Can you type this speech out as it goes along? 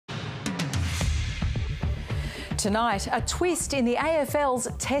Tonight, a twist in the AFL's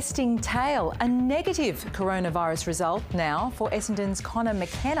testing tale. A negative coronavirus result now for Essendon's Connor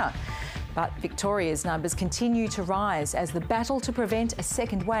McKenna. But Victoria's numbers continue to rise as the battle to prevent a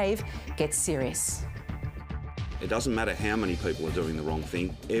second wave gets serious. It doesn't matter how many people are doing the wrong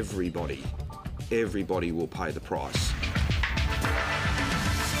thing, everybody will pay the price.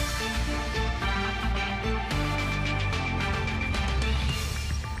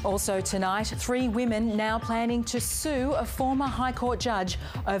 Also tonight, 3 women now planning to sue a former High Court judge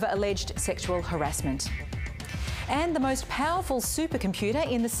over alleged sexual harassment. And the most powerful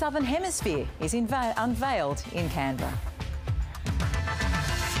supercomputer in the Southern Hemisphere is unveiled in Canberra.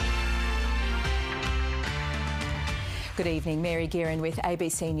 Good evening, Mary Gearin with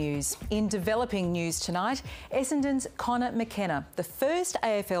ABC News. In developing news tonight, Essendon's Connor McKenna, the first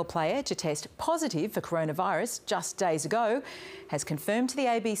AFL player to test positive for coronavirus just days ago, has confirmed to the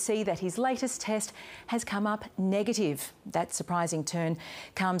ABC that his latest test has come up negative. That surprising turn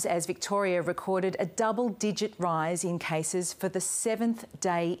comes as Victoria recorded a double-digit rise in cases for the 7th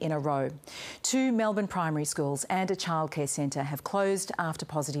day in a row. 2 Melbourne primary schools and a childcare centre have closed after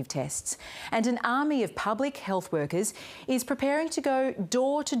positive tests. And an army of public health workers is preparing to go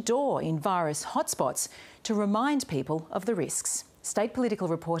door to door in virus hotspots to remind people of the risks. State political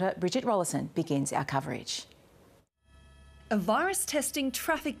reporter Bridget Rollison begins our coverage. A virus testing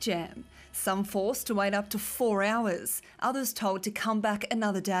traffic jam. Some forced to wait up to 4 hours, others told to come back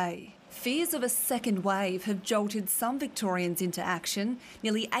another day. Fears of a second wave have jolted some Victorians into action.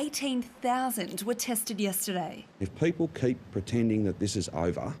 Nearly 18,000 were tested yesterday. If people keep pretending that this is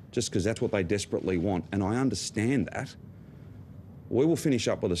over, just because that's what they desperately want, and I understand that, we will finish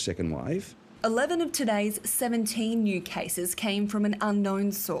up with a second wave. 11 of today's 17 new cases came from an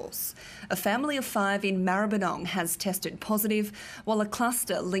unknown source. A family of 5 in Maribyrnong has tested positive, while a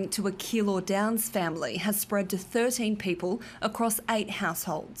cluster linked to a Keilor Downs family has spread to 13 people across 8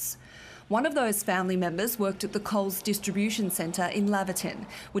 households. One of those family members worked at the Coles distribution centre in Laverton,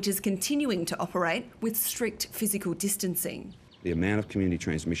 which is continuing to operate with strict physical distancing. The amount of community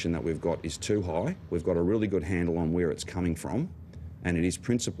transmission that we've got is too high. We've got a really good handle on where it's coming from, and it is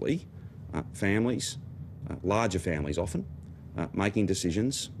principally families, larger families often, making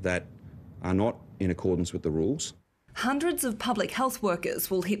decisions that are not in accordance with the rules. Hundreds of public health workers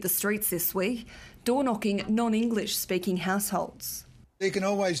will hit the streets this week, door-knocking non-English speaking households. You can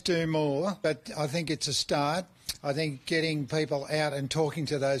always do more, but I think it's a start. I think getting people out and talking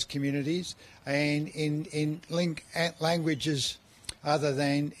to those communities and in languages other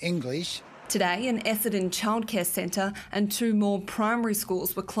than English. Today, an Essendon childcare centre and 2 more primary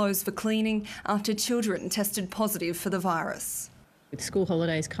schools were closed for cleaning after children tested positive for the virus. With school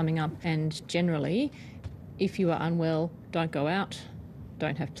holidays coming up, and generally, if you are unwell, don't go out,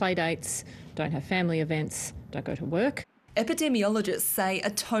 don't have play dates, don't have family events, don't go to work. Epidemiologists say a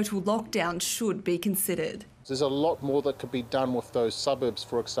total lockdown should be considered. There's a lot more that could be done with those suburbs,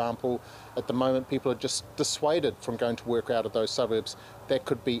 for example. At the moment, people are just dissuaded from going to work out of those suburbs. That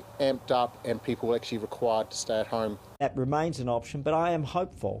could be amped up and people are actually required to stay at home. That remains an option, but I am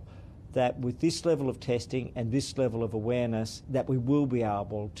hopeful that with this level of testing and this level of awareness, that we will be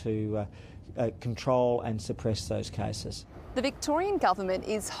able to control and suppress those cases. The Victorian government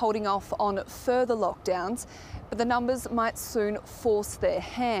is holding off on further lockdowns, but the numbers might soon force their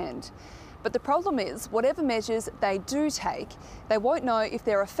hand. But the problem is, whatever measures they do take, they won't know if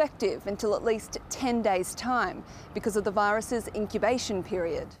they're effective until at least 10 days' time because of the virus's incubation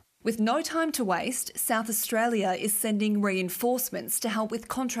period. With no time to waste, South Australia is sending reinforcements to help with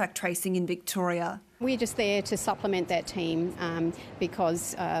contract tracing in Victoria. We're just there to supplement that team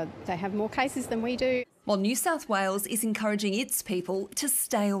because they have more cases than we do. While New South Wales is encouraging its people to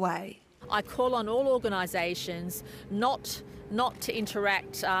stay away. I call on all organisations not to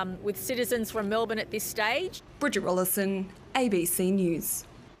interact with citizens from Melbourne at this stage. Bridget Rollison, ABC News.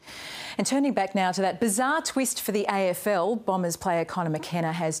 And turning back now to that bizarre twist for the AFL, Bombers player Connor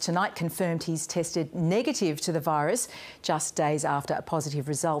McKenna has tonight confirmed he's tested negative to the virus just days after a positive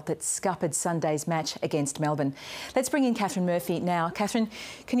result that scuppered Sunday's match against Melbourne. Let's bring in Catherine Murphy now. Catherine,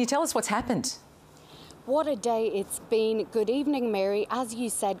 can you tell us what's happened? What a day it's been. Good evening, Mary. As you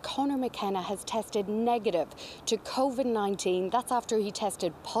said, Connor McKenna has tested negative to COVID-19. That's after he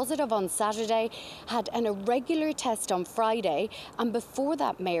tested positive on Saturday, had an irregular test on Friday, and before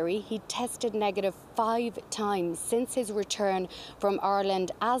that, Mary, he tested negative 5 times since his return from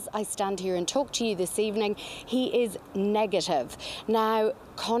Ireland. As I stand here and talk to you this evening, he is negative. Now,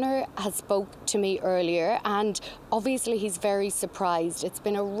 Conor has spoke to me earlier and obviously he's very surprised. It's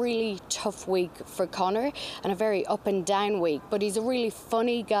been a really tough week for Conor and a very up and down week, but he's a really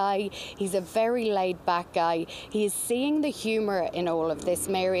funny guy. He's a very laid back guy. He is seeing the humour in all of this,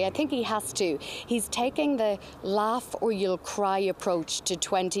 Mary. I think he has to. He's taking the laugh or you'll cry approach to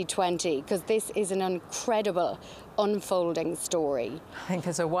 2020 because this is an incredible unfolding story. I think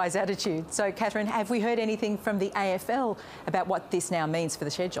that's a wise attitude. So, Catherine, have we heard anything from the AFL about what this now means for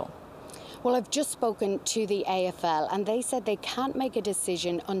the schedule? Well, I've just spoken to the AFL and they said they can't make a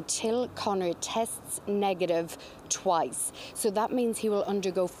decision until Conor tests negative twice. So that means he will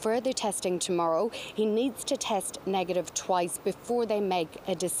undergo further testing tomorrow. He needs to test negative twice before they make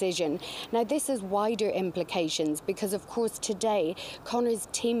a decision. Now, this has wider implications because, of course, today, Conor's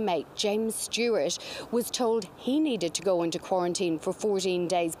teammate, James Stewart, was told he needed to go into quarantine for 14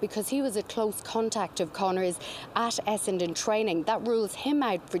 days because he was a close contact of Conor's at Essendon training. That rules him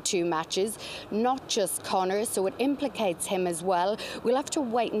out for 2 matches, not just Conor, so it implicates him as well. We'll have to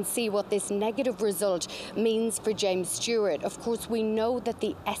wait and see what this negative result means for James Stewart. Of course, we know that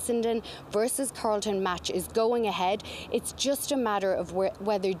the Essendon versus Carlton match is going ahead. It's just a matter of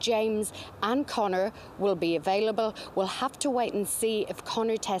whether James and Conor will be available. We'll have to wait and see if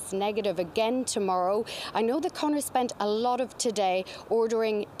Conor tests negative again tomorrow. I know that Conor spent a lot of today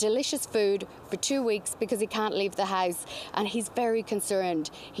ordering delicious food for 2 weeks because he can't leave the house, and he's very concerned.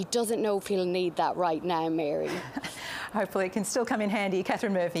 He doesn't know if he'll need that right now, Mary. Hopefully it can still come in handy.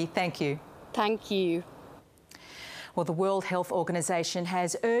 Catherine Murphy, thank you. Thank you. Well, the World Health Organization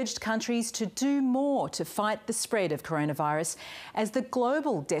has urged countries to do more to fight the spread of coronavirus as the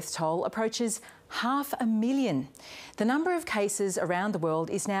global death toll approaches 500,000. The number of cases around the world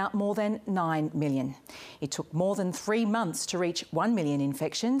is now more than 9 million. It took more than 3 months to reach 1 million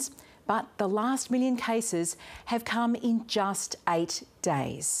infections, but the last 1 million cases have come in just 8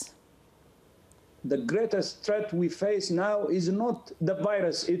 days. The greatest threat we face now is not the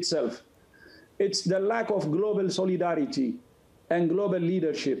virus itself. It's the lack of global solidarity and global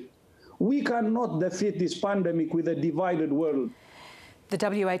leadership. We cannot defeat this pandemic with a divided world. The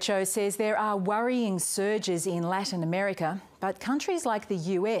WHO says there are worrying surges in Latin America, but countries like the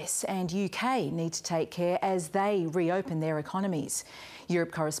US and UK need to take care as they reopen their economies.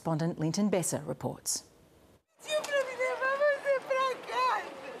 Europe correspondent Linton Besser reports.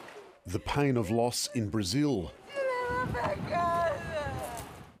 The pain of loss in Brazil.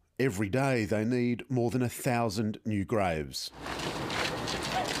 Every day they need more than 1,000 new graves.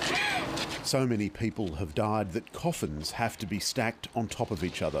 So many people have died that coffins have to be stacked on top of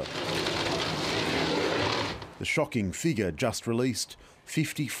each other. The shocking figure just released: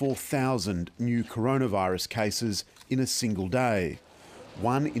 54,000 new coronavirus cases in a single day.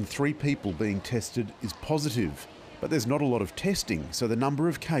 1 in 3 people being tested is positive, but there's not a lot of testing, so the number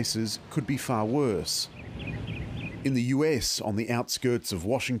of cases could be far worse. In the US, on the outskirts of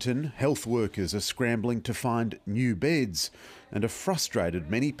Washington, health workers are scrambling to find new beds and are frustrated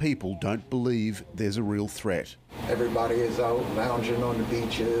many people don't believe there's a real threat. Everybody is out lounging on the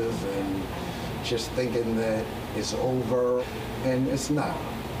beaches and just thinking that it's over, and it's not.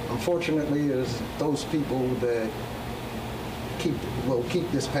 Unfortunately, it's those people that will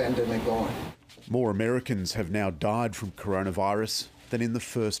keep this pandemic going. More Americans have now died from coronavirus than in the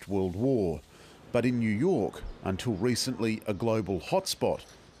First World War. But in New York, until recently a global hotspot,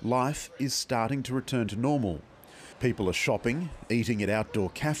 life is starting to return to normal. People are shopping, eating at outdoor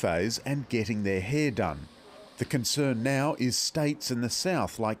cafes and getting their hair done. The concern now is states in the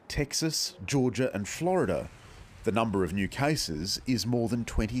south like Texas, Georgia and Florida. The number of new cases is more than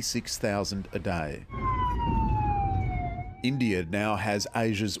 26,000 a day. India now has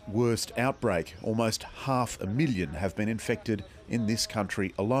Asia's worst outbreak. Almost 500,000 have been infected in this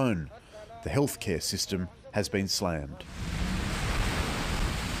country alone. The healthcare system has been slammed.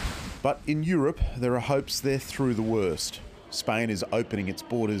 But in Europe, there are hopes they're through the worst. Spain is opening its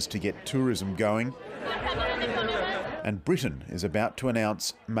borders to get tourism going. And Britain is about to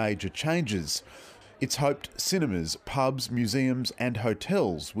announce major changes. It's hoped cinemas, pubs, museums and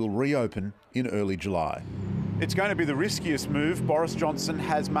hotels will reopen in early July. It's going to be the riskiest move Boris Johnson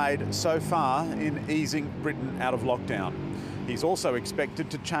has made so far in easing Britain out of lockdown. He's also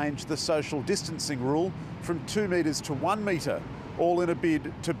expected to change the social distancing rule from 2 metres to 1 metre, all in a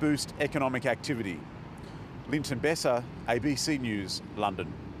bid to boost economic activity. Linton Besser, ABC News,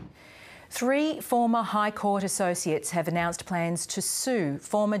 London. 3 former High Court associates have announced plans to sue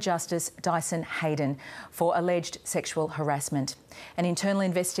former Justice Dyson Heydon for alleged sexual harassment. An internal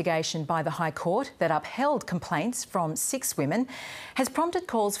investigation by the High Court that upheld complaints from 6 women has prompted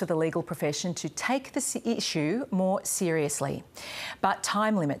calls for the legal profession to take the issue more seriously. But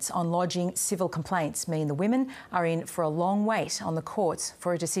time limits on lodging civil complaints mean the women are in for a long wait on the courts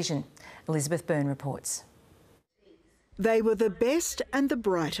for a decision. Elizabeth Byrne reports. They were the best and the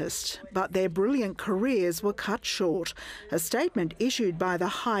brightest, but their brilliant careers were cut short. A statement issued by the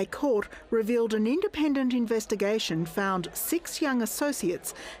High Court revealed an independent investigation found 6 young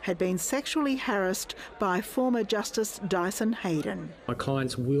associates had been sexually harassed by former Justice Dyson Heydon. My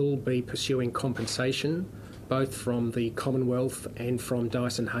clients will be pursuing compensation both from the Commonwealth and from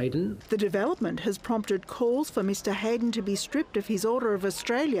Dyson Heydon. The development has prompted calls for Mr Heydon to be stripped of his Order of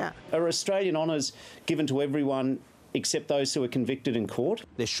Australia. Are Australian honours given to everyone except those who are convicted in court?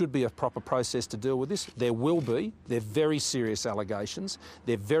 There should be a proper process to deal with this. There will be. They're very serious allegations.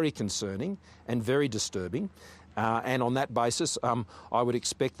 They're very concerning and very disturbing. And on that basis, I would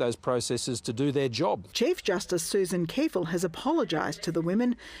expect those processes to do their job. Chief Justice Susan Kiefel has apologised to the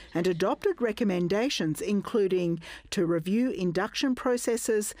women and adopted recommendations including to review induction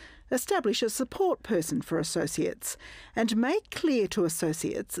processes, establish a support person for associates, and make clear to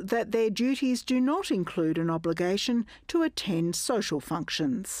associates that their duties do not include an obligation to attend social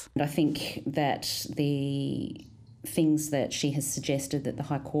functions. I think that the things that she has suggested that the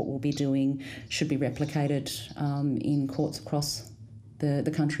High Court will be doing should be replicated in courts across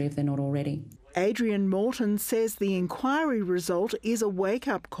the country if they're not already. Adrian Morton says the inquiry result is a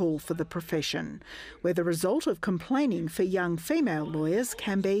wake-up call for the profession, where the result of complaining for young female lawyers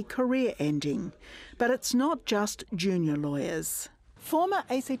can be career-ending. But it's not just junior lawyers. Former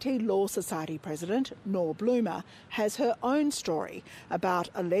ACT Law Society President Nor Bloomer has her own story about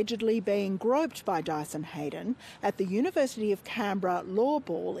allegedly being groped by Dyson Heydon at the University of Canberra Law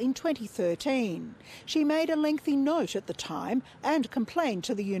Ball in 2013. She made a lengthy note at the time and complained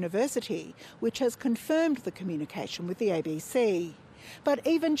to the university, which has confirmed the communication with the ABC. But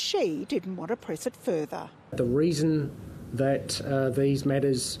even she didn't want to press it further. The reason that these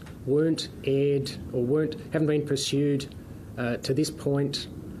matters weren't aired or haven't been pursued to this point,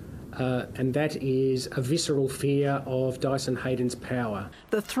 and that is a visceral fear of Dyson Heydon's power.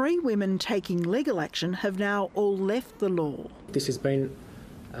 The 3 women taking legal action have now all left the law. This has been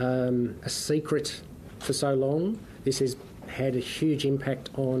a secret for so long. This has had a huge impact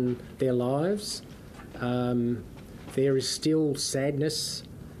on their lives. There is still sadness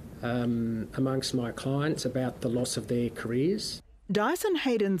amongst my clients about the loss of their careers. Dyson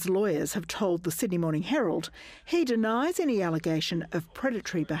Heydon's lawyers have told the Sydney Morning Herald he denies any allegation of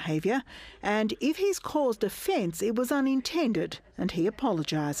predatory behaviour, and if he's caused offence, it was unintended, and he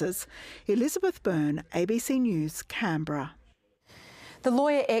apologises. Elizabeth Byrne, ABC News, Canberra. The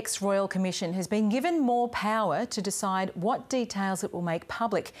Lawyer X Royal Commission has been given more power to decide what details it will make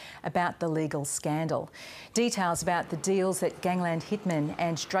public about the legal scandal. Details about the deals that gangland hitmen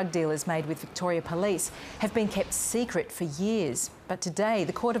and drug dealers made with Victoria Police have been kept secret for years. But today,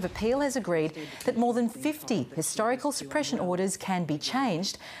 the Court of Appeal has agreed that more than 50 historical suppression orders can be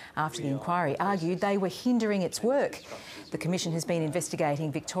changed after the inquiry argued they were hindering its work. The Commission has been investigating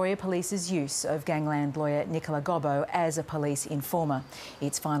Victoria Police's use of gangland lawyer Nicola Gobbo as a police informer.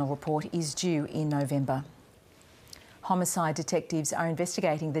 Its final report is due in November. Homicide detectives are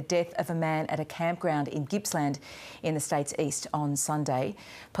investigating the death of a man at a campground in Gippsland in the state's east on Sunday.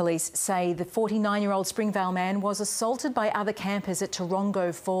 Police say the 49-year-old Springvale man was assaulted by other campers at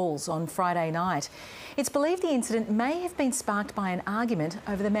Tarongo Falls on Friday night. It's believed the incident may have been sparked by an argument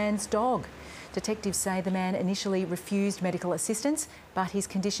over the man's dog. Detectives say the man initially refused medical assistance, but his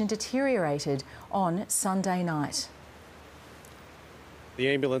condition deteriorated on Sunday night. The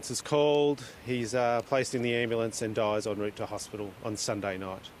ambulance is called, he's placed in the ambulance and dies en route to hospital on Sunday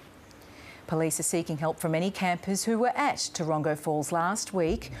night. Police are seeking help from any campers who were at Tarongo Falls last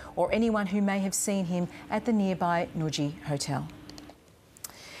week or anyone who may have seen him at the nearby Nuji Hotel.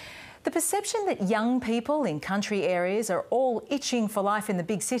 The perception that young people in country areas are all itching for life in the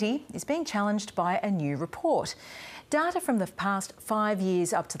big city is being challenged by a new report. Data from the past 5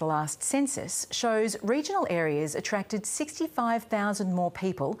 years up to the last census shows regional areas attracted 65,000 more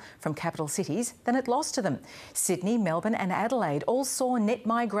people from capital cities than it lost to them. Sydney, Melbourne and Adelaide all saw net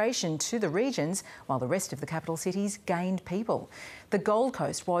migration to the regions, while the rest of the capital cities gained people. The Gold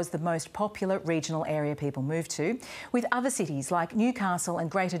Coast was the most popular regional area people moved to, with other cities like Newcastle and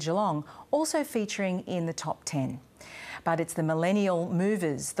Greater Geelong also featuring in the top 10. But it's the millennial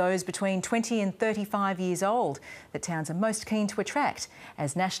movers, those between 20 and 35 years old, that towns are most keen to attract,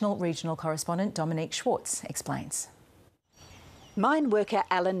 as National Regional Correspondent Dominique Schwartz explains. Mine worker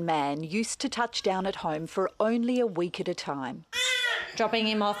Alan Mann used to touch down at home for only a week at a time. Dropping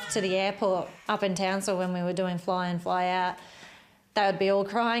him off to the airport up in Townsville when we were doing fly in, fly out, they would be all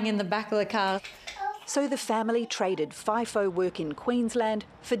crying in the back of the car. So the family traded FIFO work in Queensland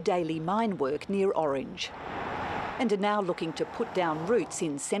for daily mine work near Orange, and are now looking to put down roots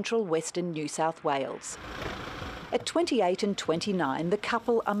in central western New South Wales. At 28 and 29, the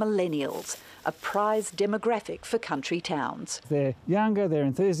couple are millennials, a prized demographic for country towns. They're younger, they're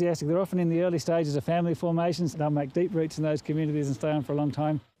enthusiastic, they're often in the early stages of family formations. They'll make deep roots in those communities and stay on for a long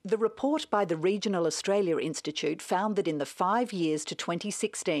time. The report by the Regional Australia Institute found that in the 5 years to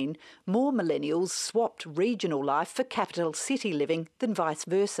 2016, more millennials swapped regional life for capital city living than vice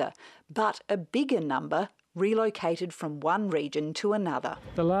versa, but a bigger number relocated from one region to another.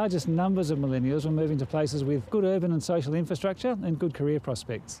 The largest numbers of millennials were moving to places with good urban and social infrastructure and good career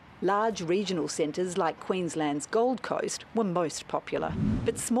prospects. Large regional centres like Queensland's Gold Coast were most popular,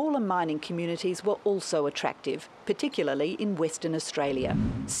 but smaller mining communities were also attractive, particularly in Western Australia.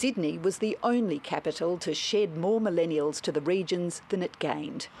 Sydney was the only capital to shed more millennials to the regions than it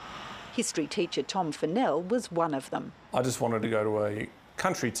gained. History teacher Tom Fennell was one of them. I just wanted to go to a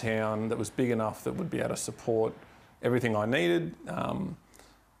country town that was big enough that would be able to support everything I needed,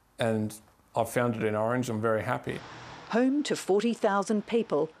 and I've found it in Orange. I'm very happy. Home to 40,000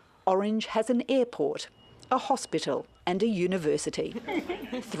 people, Orange has an airport, a hospital and a university.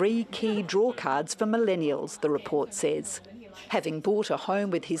 3 key draw cards for millennials, the report says. Having bought a home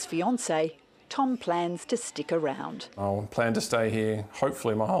with his fiancée, Tom plans to stick around. I'll plan to stay here,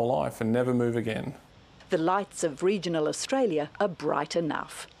 hopefully my whole life, and never move again. The lights of regional Australia are bright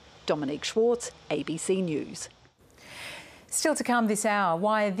enough. Dominique Schwartz, ABC News. Still to come this hour,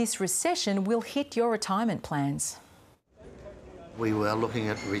 why this recession will hit your retirement plans. We were looking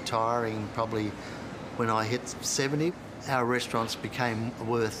at retiring probably when I hit 70. Our restaurants became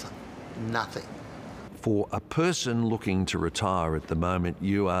worth nothing. For a person looking to retire at the moment,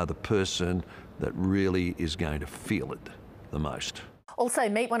 you are the person that really is going to feel it the most. Also,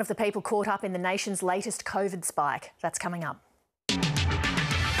 meet one of the people caught up in the nation's latest COVID spike. That's coming up.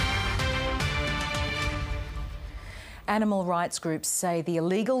 Animal rights groups say the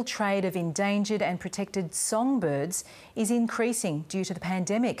illegal trade of endangered and protected songbirds is increasing due to the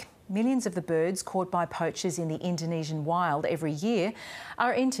pandemic. Millions of the birds caught by poachers in the Indonesian wild every year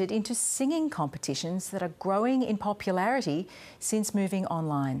are entered into singing competitions that are growing in popularity since moving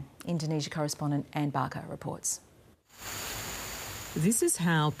online. Indonesia correspondent Anne Barker reports. This is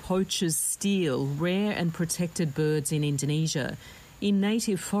how poachers steal rare and protected birds in Indonesia. In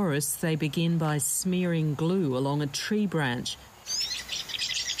native forests, they begin by smearing glue along a tree branch.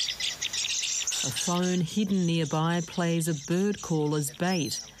 A phone hidden nearby plays a bird call as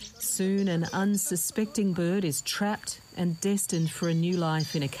bait. Soon an unsuspecting bird is trapped and destined for a new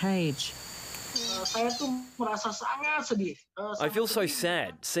life in a cage. I feel so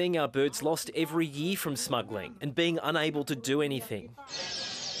sad seeing our birds lost every year from smuggling and being unable to do anything.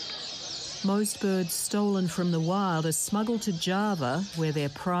 Most birds stolen from the wild are smuggled to Java, where they're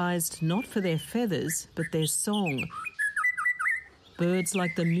prized not for their feathers but their song. Birds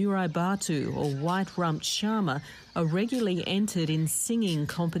like the murai batu or white-rumped shama are regularly entered in singing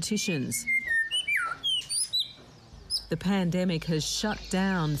competitions. The pandemic has shut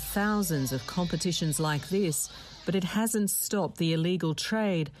down thousands of competitions like this, but it hasn't stopped the illegal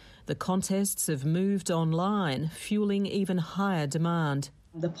trade. The contests have moved online, fueling even higher demand.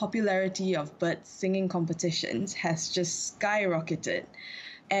 The popularity of bird singing competitions has just skyrocketed.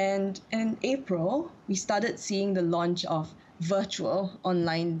 And in April, we started seeing the launch of virtual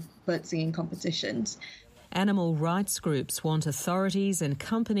online bird singing competitions. Animal rights groups want authorities and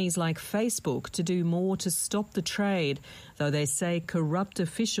companies like Facebook to do more to stop the trade, though they say corrupt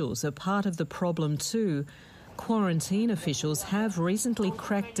officials are part of the problem too. Quarantine officials have recently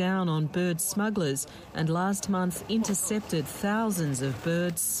cracked down on bird smugglers and last month intercepted thousands of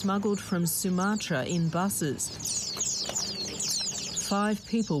birds smuggled from Sumatra in buses. 5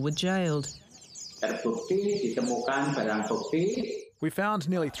 people were jailed. We found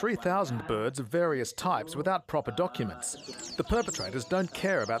nearly 3,000 birds of various types without proper documents. The perpetrators don't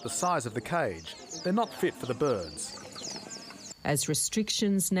care about the size of the cage. They're not fit for the birds. As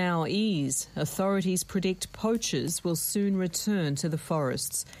restrictions now ease, authorities predict poachers will soon return to the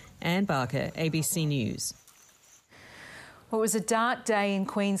forests. Anne Barker, ABC News. Well, it was a dark day in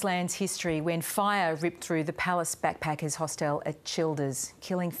Queensland's history when fire ripped through the Palace Backpackers Hostel at Childers,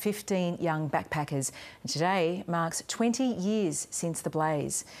 killing 15 young backpackers. And today marks 20 years since the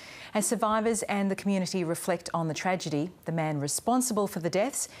blaze. As survivors and the community reflect on the tragedy, the man responsible for the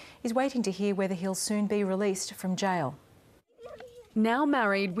deaths is waiting to hear whether he'll soon be released from jail. Now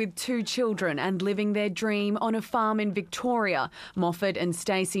married with 2 children and living their dream on a farm in Victoria, Moffat and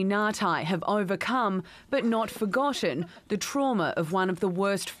Stacey Nartai have overcome, but not forgotten, the trauma of one of the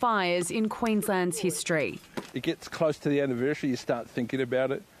worst fires in Queensland's history. It gets close to the anniversary, you start thinking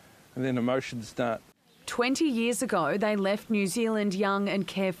about it, and then emotions start. 20 years ago, they left New Zealand young and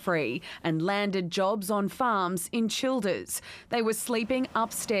carefree and landed jobs on farms in Childers. They were sleeping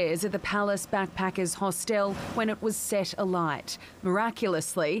upstairs at the Palace Backpackers Hostel when it was set alight.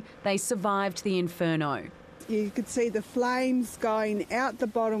 Miraculously, they survived the inferno. You could see the flames going out the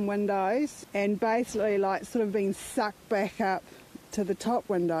bottom windows and basically like sort of being sucked back up to the top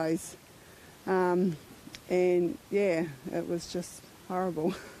windows. And yeah, it was just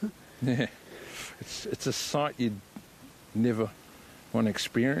horrible. Yeah. It's a sight you'd never want to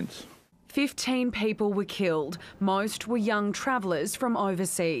experience. 15 people were killed. Most were young travellers from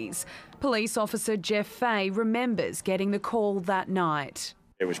overseas. Police officer Jeff Fay remembers getting the call that night.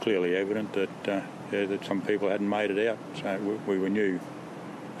 It was clearly evident that some people hadn't made it out. So we knew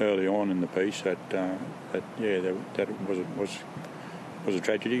early on in the piece that it was a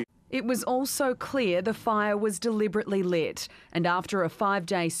tragedy. It was also clear the fire was deliberately lit, and after a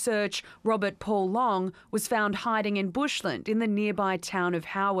 5-day search, Robert Paul Long was found hiding in bushland in the nearby town of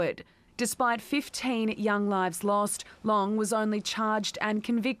Howard. Despite 15 young lives lost, Long was only charged and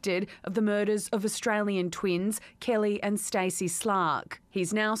convicted of the murders of Australian twins Kelly and Stacey Slark.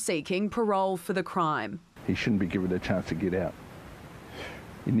 He's now seeking parole for the crime. He shouldn't be given a chance to get out.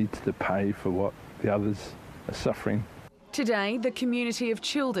 He needs to pay for what the others are suffering. Today, the community of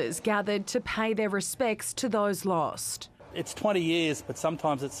Childers gathered to pay their respects to those lost. It's 20 years, but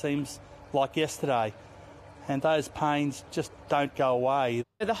sometimes it seems like yesterday, and those pains just don't go away.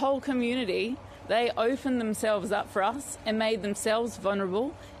 The whole community, they opened themselves up for us and made themselves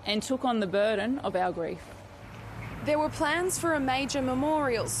vulnerable and took on the burden of our grief. There were plans for a major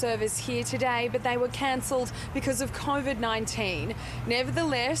memorial service here today, but they were cancelled because of COVID-19.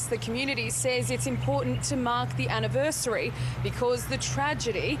 Nevertheless, the community says it's important to mark the anniversary because the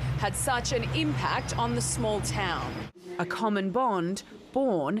tragedy had such an impact on the small town. A common bond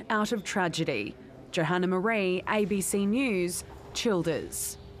born out of tragedy. Johanna Marie, ABC News,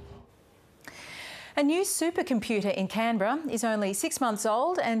 Childers. A new supercomputer in Canberra is only 6 months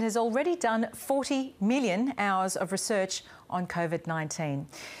old and has already done 40 million hours of research on COVID-19.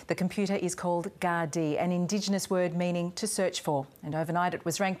 The computer is called Gardi, an Indigenous word meaning to search for. And overnight it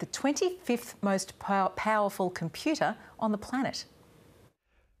was ranked the 25th most powerful computer on the planet.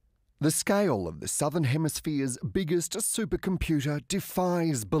 The scale of the Southern Hemisphere's biggest supercomputer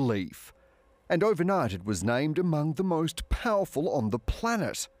defies belief. And overnight it was named among the most powerful on the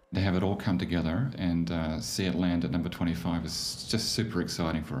planet. To have it all come together and see it land at number 25 is just super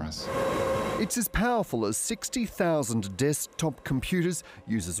exciting for us. It's as powerful as 60,000 desktop computers,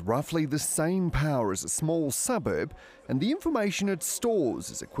 uses roughly the same power as a small suburb, and the information it stores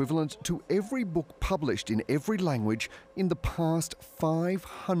is equivalent to every book published in every language in the past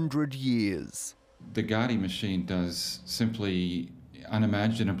 500 years. The Gardi machine does simply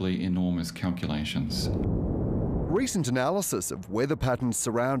unimaginably enormous calculations. Recent analysis of weather patterns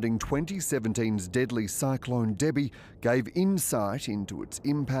surrounding 2017's deadly cyclone Debbie gave insight into its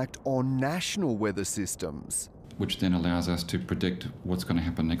impact on national weather systems. Which then allows us to predict what's going to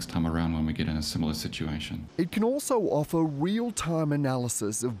happen next time around when we get in a similar situation. It can also offer real-time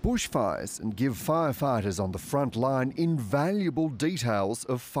analysis of bushfires and give firefighters on the front line invaluable details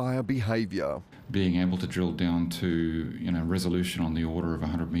of fire behaviour. Being able to drill down to resolution on the order of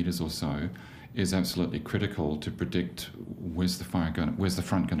 100 metres or so is absolutely critical to predict where's the front going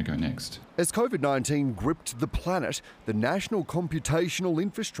to go next. As COVID-19 gripped the planet, the national computational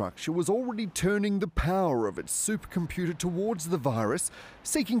infrastructure was already turning the power of its supercomputer towards the virus,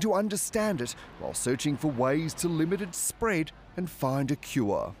 seeking to understand it while searching for ways to limit its spread and find a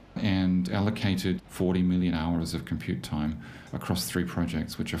cure. And allocated 40 million hours of compute time across 3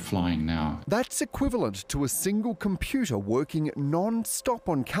 projects, which are flying now. That's equivalent to a single computer working non-stop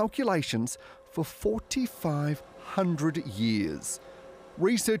on calculations for 4,500 years.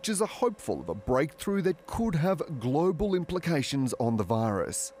 Researchers are hopeful of a breakthrough that could have global implications on the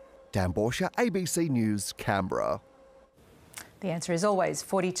virus. Dan Borscher, ABC News, Canberra. The answer is always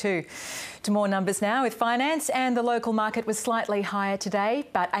 42. To more numbers now with finance, and the local market was slightly higher today,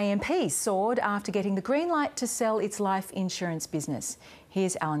 but AMP soared after getting the green light to sell its life insurance business.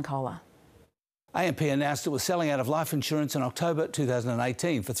 Here's Alan Kohler. AMP announced it was selling out of life insurance in October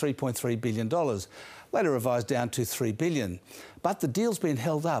 2018 for $3.3 billion, later revised down to $3 billion. But the deal's been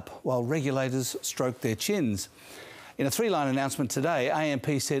held up while regulators stroked their chins. In a three-line announcement today,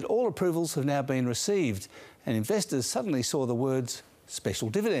 AMP said all approvals have now been received, and investors suddenly saw the words special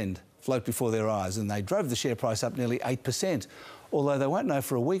dividend float before their eyes, and they drove the share price up nearly 8%, although they won't know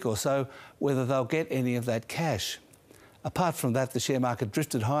for a week or so whether they'll get any of that cash. Apart from that, the share market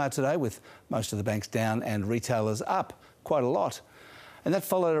drifted higher today, with most of the banks down and retailers up quite a lot. And that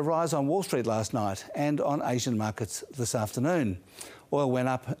followed a rise on Wall Street last night and on Asian markets this afternoon. Oil went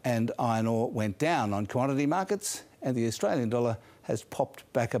up and iron ore went down on commodity markets, and the Australian dollar has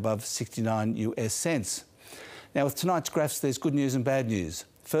popped back above 69 US cents. Now, with tonight's graphs, there's good news and bad news.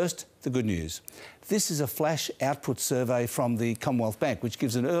 First, the good news. This is a flash output survey from the Commonwealth Bank, which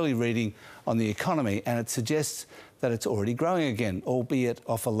gives an early reading on the economy, and it suggests that it's already growing again, albeit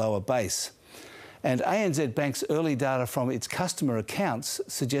off a lower base. And ANZ Bank's early data from its customer accounts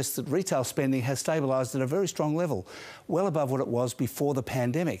suggests that retail spending has stabilised at a very strong level, well above what it was before the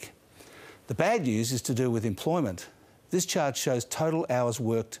pandemic. The bad news is to do with employment. This chart shows total hours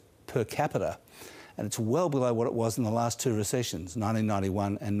worked per capita, and it's well below what it was in the last two recessions, 1991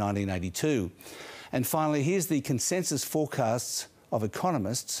 and 1982. And finally, here's the consensus forecasts of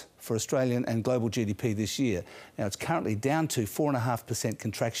economists for Australian and global GDP this year. Now, it's currently down to 4.5%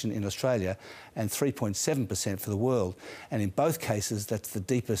 contraction in Australia and 3.7% for the world. And in both cases, that's the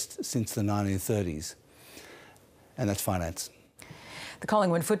deepest since the 1930s. And that's finance. The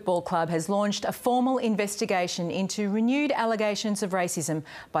Collingwood Football Club has launched a formal investigation into renewed allegations of racism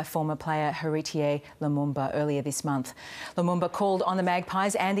by former player Heritier Lumumba earlier this month. Lumumba called on the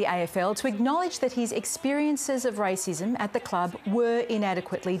Magpies and the AFL to acknowledge that his experiences of racism at the club were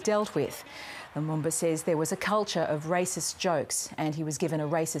inadequately dealt with. Lumumba says there was a culture of racist jokes, and he was given a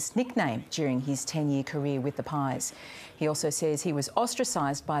racist nickname during his 10-year career with the Pies. He also says he was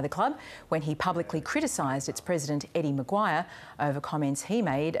ostracised by the club when he publicly criticised its president, Eddie Maguire, over comments he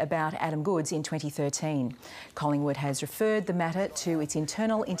made about Adam Goodes in 2013. Collingwood has referred the matter to its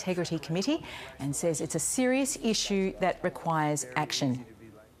Internal Integrity Committee and says it's a serious issue that requires action.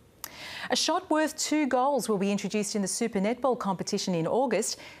 A shot worth 2 goals will be introduced in the Super Netball competition in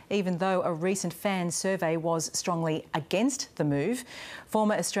August, even though a recent fan survey was strongly against the move.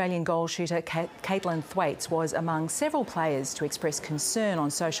 Former Australian goal shooter Caitlin Thwaites was among several players to express concern on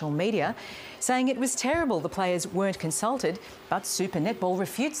social media, saying it was terrible the players weren't consulted, but Super Netball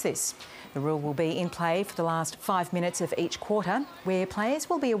refutes this. The rule will be in play for the last 5 minutes of each quarter, where players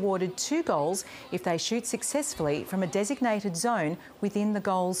will be awarded 2 goals if they shoot successfully from a designated zone within the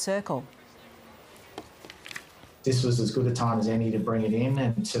goal circle. This was as good a time as any to bring it in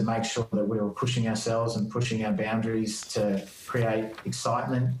and to make sure that we were pushing ourselves and pushing our boundaries to create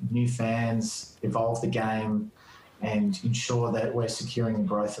excitement, new fans, evolve the game and ensure that we're securing the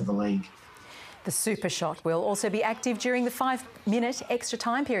growth of the league. The Super Shot will also be active during the 5-minute extra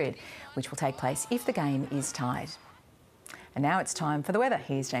time period, which will take place if the game is tied. And now it's time for the weather.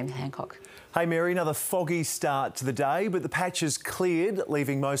 Here's James Hancock. Hey Mary, another foggy start to the day, but the patch is cleared,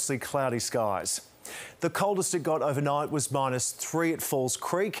 leaving mostly cloudy skies. The coldest it got overnight was -3 at Falls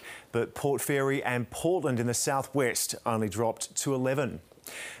Creek, but Port Fairy and Portland in the southwest only dropped to 11.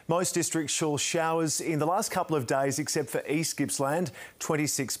 Most districts saw showers in the last couple of days except for East Gippsland.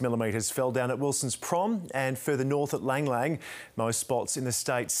 26 millimetres fell down at Wilson's Prom, and further north at Lang Lang. Most spots in the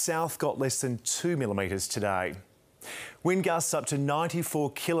state south got less than 2 millimetres today. Wind gusts up to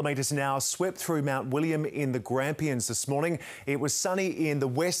 94 kilometres an hour swept through Mount William in the Grampians this morning. It was sunny in the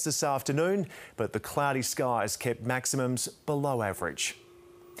west this afternoon, but the cloudy skies kept maximums below average.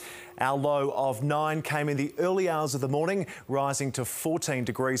 Our low of 9 came in the early hours of the morning, rising to 14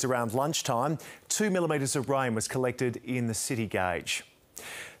 degrees around lunchtime. 2 millimetres of rain was collected in the city gauge.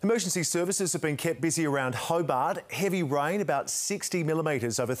 Emergency services have been kept busy around Hobart. Heavy rain, about 60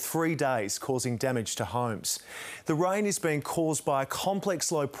 millimetres over 3 days, causing damage to homes. The rain is being caused by a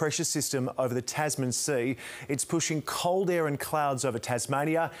complex low pressure system over the Tasman Sea. It's pushing cold air and clouds over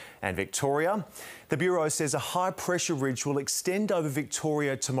Tasmania and Victoria. The Bureau says a high pressure ridge will extend over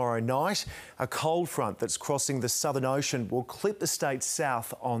Victoria tomorrow night. A cold front that's crossing the Southern Ocean will clip the state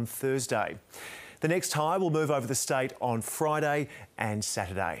south on Thursday. The next high will move over the state on Friday and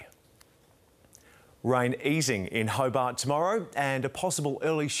Saturday. Rain easing in Hobart tomorrow and a possible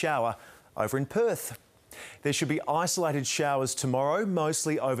early shower over in Perth. There should be isolated showers tomorrow,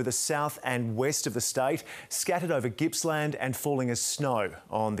 mostly over the south and west of the state, scattered over Gippsland and falling as snow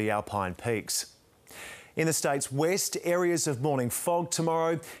on the Alpine peaks. In the state's west, areas of morning fog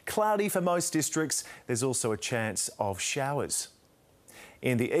tomorrow, cloudy for most districts. There's also a chance of showers.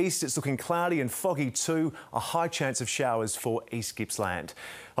 In the east, it's looking cloudy and foggy too, a high chance of showers for East Gippsland.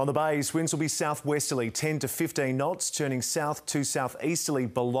 On the bays, winds will be southwesterly 10 to 15 knots, turning south to southeasterly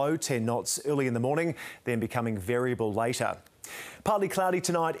below 10 knots early in the morning, then becoming variable later. Partly cloudy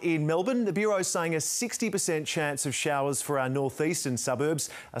tonight in Melbourne. The Bureau's saying a 60% chance of showers for our northeastern suburbs,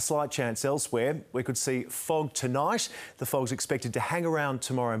 a slight chance elsewhere. We could see fog tonight. The fog's expected to hang around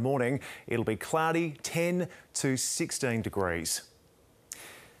tomorrow morning. It'll be cloudy, 10 to 16 degrees.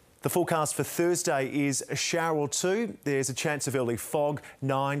 The forecast for Thursday is a shower or two. There's a chance of early fog,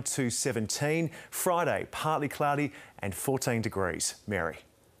 9 to 17. Friday, partly cloudy and 14 degrees. Mary.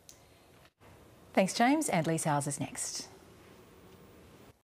 Thanks, James. And Lisa Howes is next.